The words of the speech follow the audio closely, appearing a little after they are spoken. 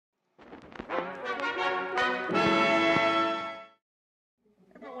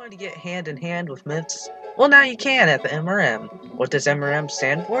to get hand in hand with myths? Well, now you can at the M.R.M. What does M.R.M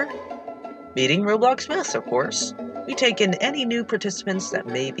stand for? Meeting Roblox Myths, of course. We take in any new participants that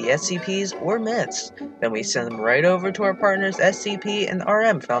may be SCPs or myths, then we send them right over to our partners SCP and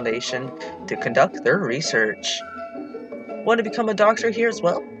M.R.M Foundation to conduct their research. Want to become a doctor here as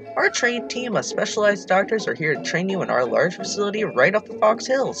well? Our trained team of specialized doctors are here to train you in our large facility right off the Fox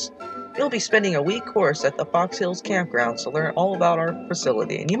Hills. You'll be spending a week course at the Fox Hills campground to learn all about our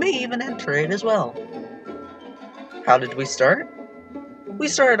facility, and you may even enter it as well. How did we start? We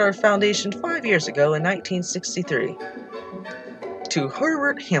started our foundation 5 years ago in 1963. To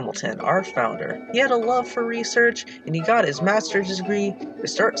Herbert Hamilton, our founder, he had a love for research and he got his master's degree to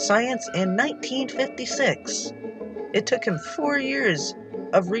start science in 1956. It took him 4 years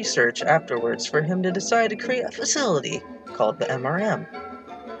of research afterwards for him to decide to create a facility called the M.R.M.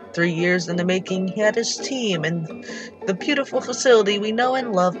 3 years in the making, he had his team and the beautiful facility we know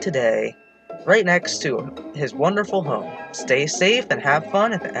and love today, right next to his wonderful home. Stay safe and have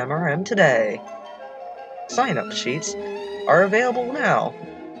fun at the M.R.M. today. Sign-up sheets are available now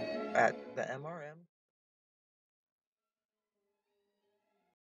at the M.R.M.